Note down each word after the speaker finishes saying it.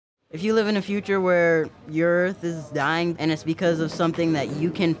If you live in a future where your Earth is dying and it's because of something that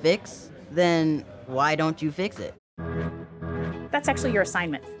you can fix, then why don't you fix it? That's actually your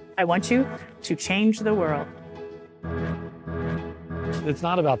assignment. I want you to change the world. It's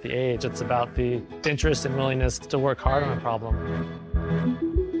not about the age, it's about the interest and willingness to work hard on a problem.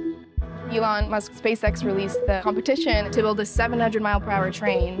 Elon Musk SpaceX released the competition to build a 700-mile-per-hour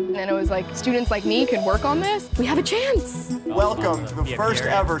train, and it was like, students like me could work on this. We have a chance. Welcome to the first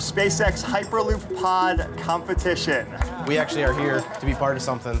ever SpaceX Hyperloop Pod competition. We actually are here to be part of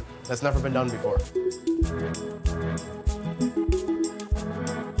something that's never been done before.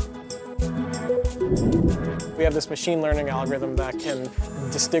 We have this machine learning algorithm that can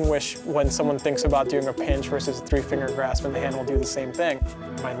distinguish when someone thinks about doing a pinch versus a three-finger grasp, and the hand will do the same thing.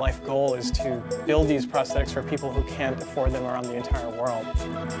 My life goal is to build these prosthetics for people who can't afford them around the entire world.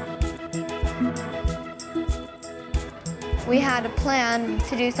 We had a plan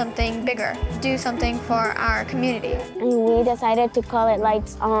to do something bigger, do something for our community. We decided to call it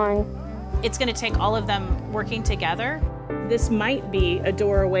Lights On. It's going to take all of them working together. This might be a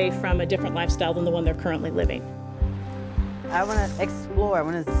door away from a different lifestyle than the one they're currently living. I want to explore, I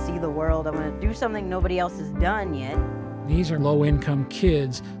want to see the world, I want to do something nobody else has done yet. These are low-income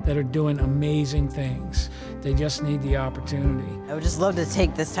kids that are doing amazing things. They just need the opportunity. I would just love to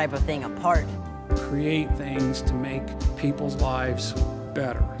take this type of thing apart. Create things to make people's lives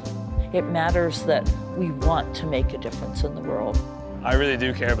better. It matters that we want to make a difference in the world. I really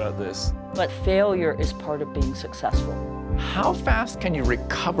do care about this. But failure is part of being successful. How fast can you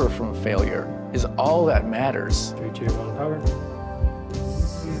recover from failure is all that matters. 3, 2, 1, power.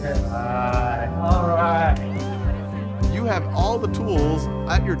 All right. You have all the tools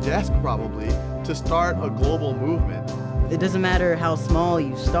at your desk probably to start a global movement. It doesn't matter how small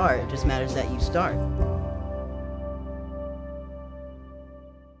you start, it just matters that you start.